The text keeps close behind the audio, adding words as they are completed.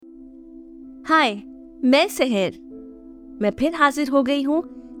हाय, मैं सहर। मैं फिर हाजिर हो गई हूँ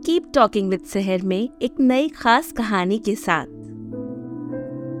कीप टॉकिंग विद सहर में एक नई खास कहानी के साथ।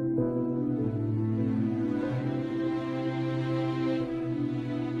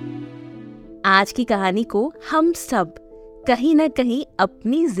 आज की कहानी को हम सब कहीं ना कहीं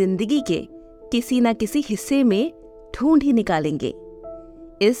अपनी जिंदगी के किसी न किसी हिस्से में ढूंढ ही निकालेंगे।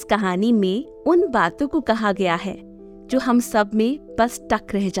 इस कहानी में उन बातों को कहा गया है जो हम सब में बस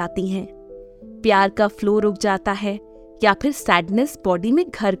टक रह जाती हैं। प्यार का फ्लो रुक जाता है, या फिर सैडनेस बॉडी में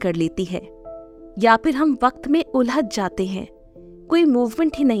घर कर लेती है, या फिर हम वक्त में उलझ जाते हैं। कोई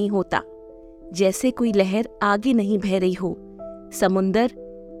मूवमेंट ही नहीं होता, जैसे कोई लहर आगे नहीं बह रही हो। समुंदर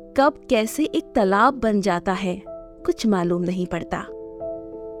कब कैसे एक तालाब बन जाता है कुछ मालूम नहीं पड़ता।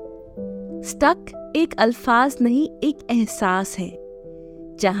 स्टक एक अल्फाज नहीं, एक एहसास है,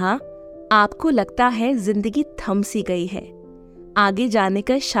 जहां आपको लगता है जिंदगी थम सी गई है। आगे जाने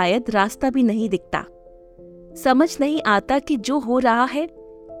का शायद रास्ता भी नहीं दिखता। समझ नहीं आता कि जो हो रहा है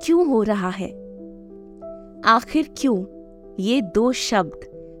क्यों हो रहा है। आखिर क्यों ये दो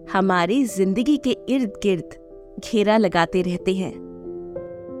शब्द हमारी जिंदगी के इर्द गिर्द घेरा लगाते रहते हैं।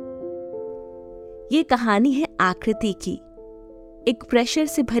 ये कहानी है आकृति की, एक प्रेशर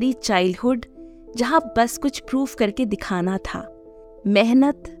से भरी चाइल्डहुड जहां बस कुछ प्रूफ करके दिखाना था।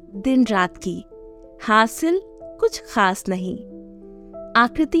 मेहनत दिन रात की, हासिल कुछ खास नहीं।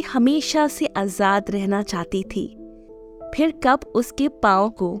 आकृति हमेशा से आजाद रहना चाहती थी, फिर कब उसके पांव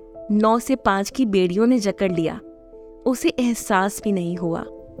को 9 से 5 की बेड़ियों ने जकड़ लिया, उसे एहसास भी नहीं हुआ।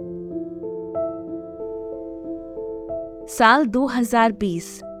 साल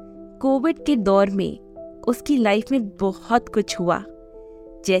 2020 कोविड के दौर में उसकी लाइफ में बहुत कुछ हुआ,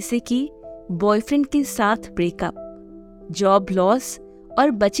 जैसे कि बॉयफ्रेंड के साथ ब्रेकअप, जॉब लॉस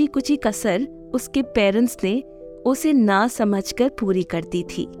और बची कुची कसर उसके पेरेंट्स ने उसे ना समझकर पूरी कर दी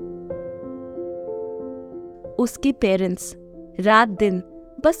थी। उसके पेरेंट्स रात दिन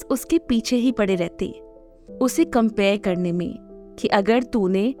बस उसके पीछे ही पड़े रहते, उसे कंपेयर करने में कि अगर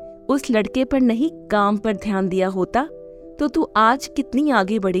तूने उस लड़के पर नहीं काम पर ध्यान दिया होता तो तू आज कितनी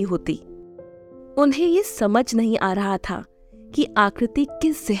आगे बढ़ी होती। उन्हें ये समझ नहीं आ रहा था कि आकृति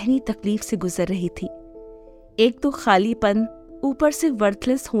किस ज़हनी तकलीफ से गुजर रही थी। एक तो खालीपन, ऊपर से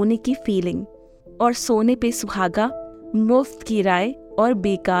वर्थलेस होने की फीलिंग, और सोने पे सुहागा, मुफ्त की राय और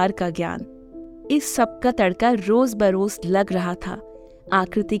बेकार का ज्ञान। इस सब का तड़का रोज बरोज लग रहा था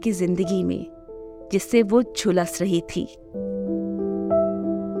आकृति की जिंदगी में, जिससे वो झुलस रही थी।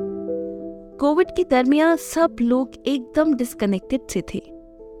 कोविड के दरमियान सब लोग एकदम डिस्कनेक्टेड से थे।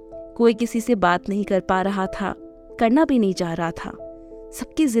 कोई किसी से बात नहीं कर पा रहा था, करना भी नहीं चाह रहा था।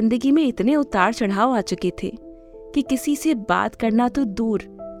 सबकी जिंदगी में इतने उतार चढ़ाव आ चुके थे कि किसी से बात करना तो दूर,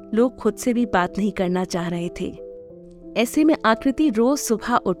 लोग खुद से भी बात नहीं करना चाह रहे थे। ऐसे में आकृति रोज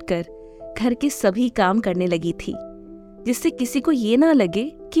सुबह उठकर घर के सभी काम करने लगी थी, जिससे किसी को ये ना लगे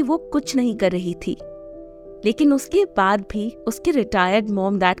कि वो कुछ नहीं कर रही थी। लेकिन उसके बाद भी उसके रिटायर्ड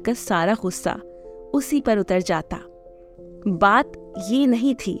मॉम डैड का सारा गुस्सा उसी पर उतर जाता। बात ये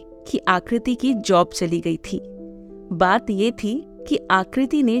नहीं थी कि आकृति की जॉब चली गई थी, बात ये थी कि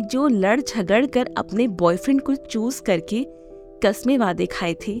आकृति ने जो लड़ झगड़ कर अपने बॉयफ्रेंड को चूज करके कस्मे वादे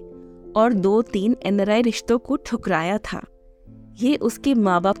खाए थे और 2-3 एनआरआई रिश्तों को ठुकराया था, ये उसके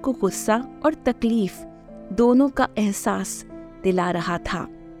माँ बाप को गुस्सा और तकलीफ दोनों का एहसास दिला रहा था।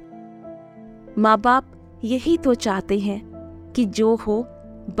 माँ बाप यही तो चाहते हैं कि जो हो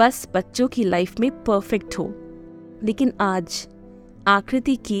बस बच्चों की लाइफ में परफेक्ट हो, लेकिन आज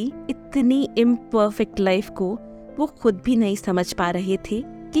आकृति की इतनी इम्परफेक्ट लाइफ को वो खुद भी नहीं समझ पा रहे थे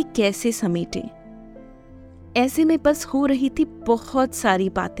कि कैसे समेटें। ऐसे में बस हो रही थी बहुत सारी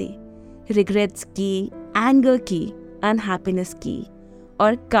बातें, रिग्रेट्स की, एंगर की, अनहैप्पीनेस की,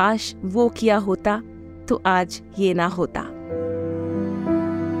 और काश वो किया होता तो आज ये ना होता।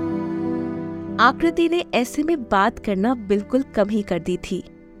 आकृति ने ऐसे में बात करना बिल्कुल कम ही कर दी थी।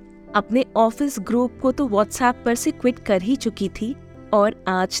 अपने ऑफिस ग्रुप को तो व्हाट्सएप पर से क्विट कर ही चुकी थी, और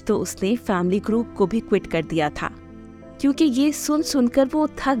आज तो उसने फैमिली ग्रुप को भी क्विट कर दिया था, क्योंकि ये सुन सुनकर वो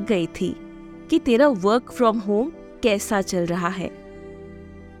थक गई थी कि तेरा वर्क फ्रॉम होम कैसा चल रहा है।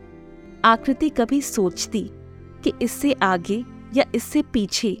 आकृति कभी सोचती कि इससे आगे या इससे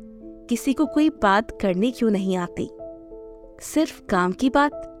पीछे किसी को कोई बात करने क्यों नहीं आती, सिर्फ काम की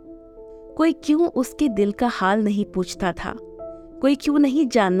बात। कोई क्यों उसके दिल का हाल नहीं पूछता था, कोई क्यों नहीं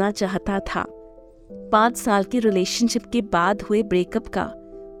जानना चाहता था 5 साल के रिलेशनशिप के बाद हुए ब्रेकअप का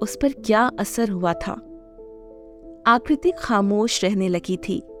उस पर क्या असर हुआ था। आकृति खामोश रहने लगी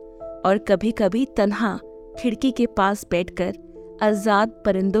थी और कभी कभी तन्हा खिड़की के पास बैठकर आजाद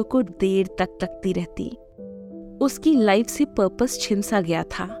परिंदों को देर तक तकती रहती। उसकी लाइफ से पर्पस छिन सा गया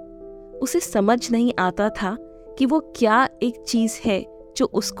था। उसे समझ नहीं आता था कि वो क्या एक चीज है जो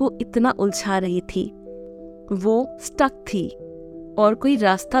उसको इतना उलझा रही थी। वो स्टक थी और कोई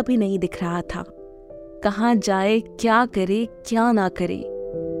रास्ता भी नहीं दिख रहा था। कहाँ जाए, क्या करे, क्या ना करे।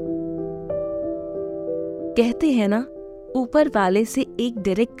 कहते हैं ना, ऊपर वाले से एक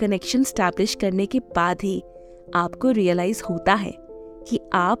डायरेक्ट कनेक्शन स्टैब्लिश करने के बाद ही आपको रियलाइज होता है कि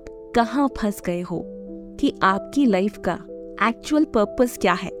आप कहाँ फंस गए हो, कि आपकी लाइफ का एक्चुअल पर्पस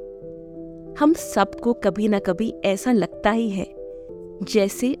क्या है। हम सबको कभी ना कभी ऐसा लगता ही है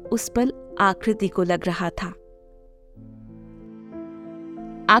जैसे उस पल आकृति को लग रहा था।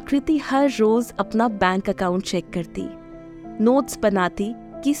 आकृति हर रोज अपना बैंक अकाउंट चेक करती, नोट्स बनाती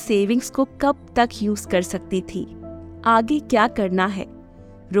कि सेविंग्स को कब तक यूज कर सकती थी, आगे क्या करना है।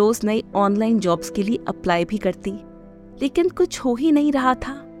 रोज नई ऑनलाइन जॉब्स के लिए अप्लाई भी करती, लेकिन कुछ हो ही नहीं रहा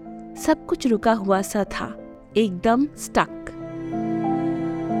था। सब कुछ रुका हुआ सा था, एकदम स्टक।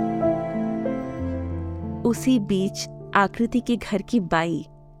 उसी बीच आकृति के घर की बाई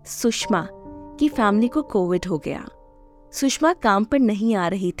सुषमा की फैमिली को कोविड हो गया। सुषमा काम पर नहीं आ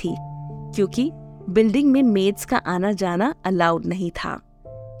रही थी क्योंकि बिल्डिंग में मेड्स का आना जाना अलाउड नहीं था।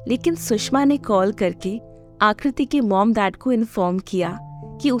 लेकिन सुषमा ने कॉल करके आकृति के मॉम डैड को इन्फॉर्म किया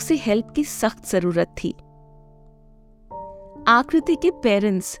कि उसे हेल्प की सख्त जरूरत थी। आकृति के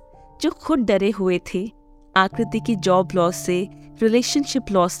पेरेंट्स जो खुद डरे हुए थे आकृति की जॉब लॉस से,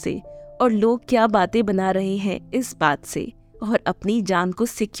 रिलेशनशिप लॉस से और लोग क्या बातें बना रहे हैं इस बात से, और अपनी जान को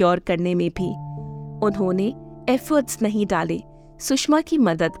सिक्योर करने में भी उन्होंने एफर्ट्स नहीं डाले सुषमा की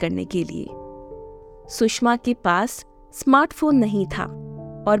मदद करने के लिए। सुषमा के पास स्मार्टफोन नहीं था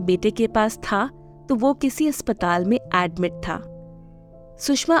और बेटे के पास था तो वो किसी अस्पताल में एडमिट था।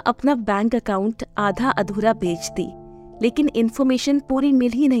 सुषमा अपना बैंक अकाउंट आधा अधूरा बेचती, लेकिन इन्फॉर्मेशन पूरी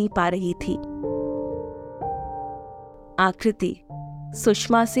मिल ही नहीं पा रही थी। आकृति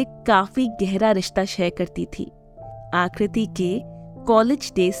सुषमा से काफी गहरा रिश्ता शेयर करती थी। आकृति के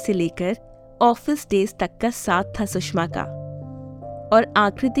कॉलेज डेज से लेकर ऑफिस डेज तक का साथ था सुषमा का, और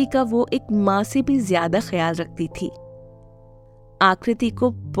आकृति का वो एक माँ से भी ज्यादा ख्याल रखती थी। आकृति को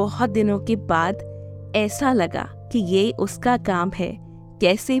बहुत दिनों के बाद ऐसा लगा कि ये उसका काम है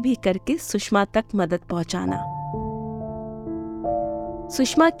कैसे भी करके सुषमा तक मदद पहुंचाना।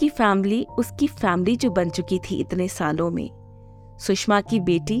 सुषमा की फैमिली उसकी फैमिली जो बन चुकी थी इतने सालों में। सुषमा की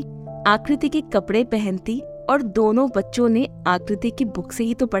बेटी आकृति के कपड़े पहनती और दोनों बच्चों ने आकृति की बुक से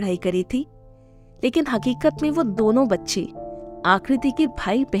ही तो पढ़ाई करी थी, लेकिन हकीकत में वो दोनों बच्चे आकृति के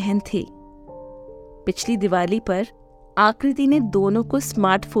भाई बहन थे। पिछली दिवाली पर आकृति ने दोनों को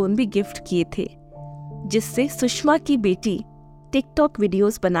स्मार्टफोन भी गिफ्ट किए थे, जिससे सुषमा की बेटी टिकटॉक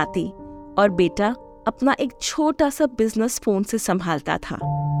वीडियोस बनाती और बेटा अपना एक छोटा सा बिजनेस फोन से संभालता था।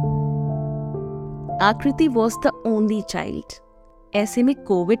 आकृति वॉज द ओनली चाइल्ड। ऐसे में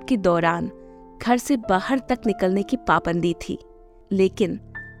कोविड के दौरान घर से बाहर तक निकलने की पाबंदी थी, लेकिन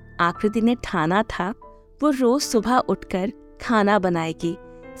आकृति ने ठाना था वो रोज सुबह उठकर खाना बनाएगी,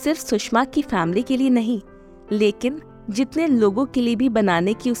 सिर्फ सुषमा की फैमिली के लिए नहीं, लेकिन जितने लोगों के लिए भी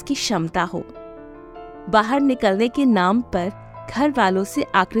बनाने की उसकी क्षमता हो। बाहर निकलने के नाम पर घर वालों से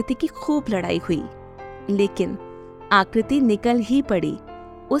आकृति की खूब लड़ाई हुई, लेकिन आकृति निकल ही पड़ी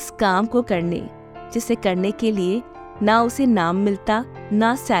उस काम को करने जिसे करने के लिए ना उसे नाम मिलता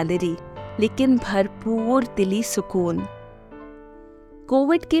ना सैलरी, लेकिन भरपूर दिली सुकून।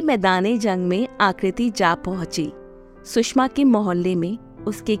 कोविड के मैदाने जंग में आकृति जा पहुंची सुषमा के मोहल्ले में,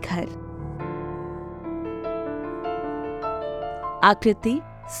 उसके घर। आकृति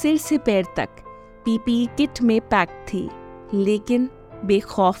सिर से पैर तक पीपीई किट में पैक थी, लेकिन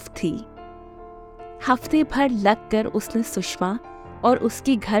बेखौफ थी। हफ्ते भर लगकर उसने सुषमा और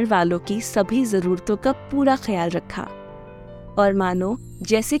उसके घर वालों की सभी जरूरतों का पूरा ख्याल रखा, और मानो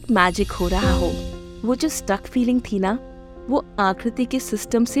जैसे एक मैजिक हो रहा हो। वो जो स्टक फीलिंग थी ना, वो आकृति के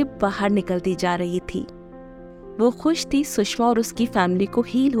सिस्टम से बाहर निकलती जा रही थी। वो खुश थी सुषमा और उसकी फैमिली को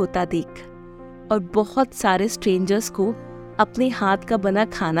हील होता देख, और बहुत सारे स्ट्रेंजर्स को अपने हाथ का बना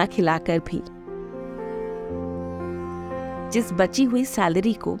खाना खिलाकर भी। जिस बची हुई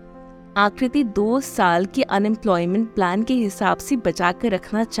सैलरी को आकृति 2 साल के अनएम्प्लॉयमेंट प्लान के हिसाब से बचा कर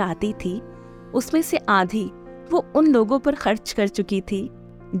रखना चाहती थी, उसमें से आधी वो उन लोगों पर खर्च कर चुकी थी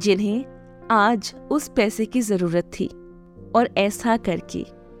जिन्हें आज उस पैसे की जरूरत थी। और ऐसा करके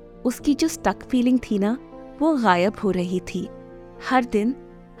उसकी जो स्टक फीलिंग थी ना, वो गायब हो रही थी, हर दिन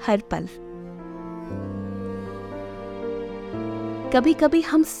हर पल। कभी कभी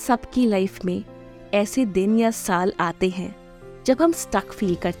हम सबकी लाइफ में ऐसे दिन या साल आते हैं जब हम स्टक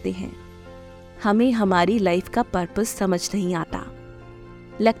फील करते हैं। हमें हमारी लाइफ का पर्पस समझ नहीं आता।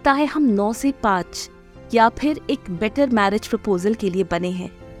 लगता है हम 9 से 5 या फिर एक बेटर मैरिज प्रपोजल के लिए बने हैं,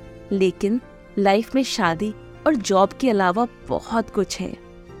 लेकिन लाइफ में शादी और जॉब के अलावा बहुत कुछ है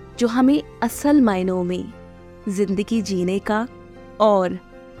जो हमें असल मायनों में जिंदगी जीने का और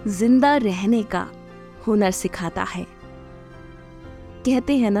जिंदा रहने का हुनर सिखाता है।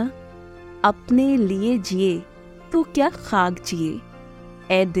 कहते हैं ना, अपने लिए जिए तो क्या खाक जिए,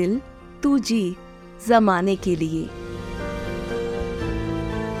 ए दिल तू जी जमाने के लिए।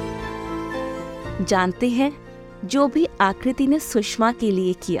 जानते हैं, जो भी आकृति ने सुषमा के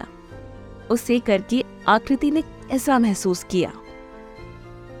लिए किया, उसे करके आकृति ने ऐसा महसूस किया।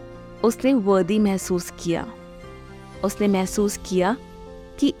 उसने वर्दी महसूस किया। उसने महसूस किया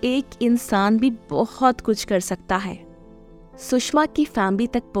कि एक इंसान भी बहुत कुछ कर सकता है। सुषमा की फैमिली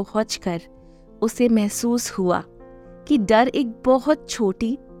तक पहुंचकर उसे महसूस हुआ कि डर एक बहुत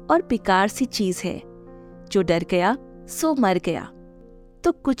छोटी और बेकार सी चीज है। जो डर गया सो मर गया।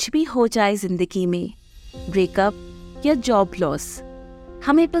 तो कुछ भी हो जाए जिंदगी में, ब्रेकअप या जॉब लॉस,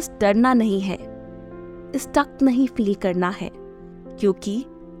 हमें बस डरना नहीं है, स्टक नहीं फील करना है, क्योंकि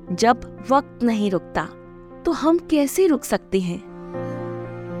जब वक्त नहीं रुकता तो हम कैसे रुक सकते हैं।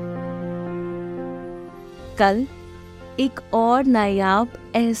 कल एक और नायाब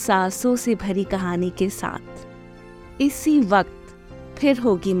एहसासों से भरी कहानी के साथ इसी वक्त फिर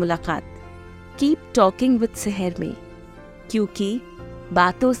होगी मुलाकात। कीप टॉकिंग विद सहर में, क्योंकि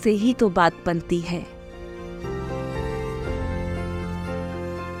बातों से ही तो बात बनती है।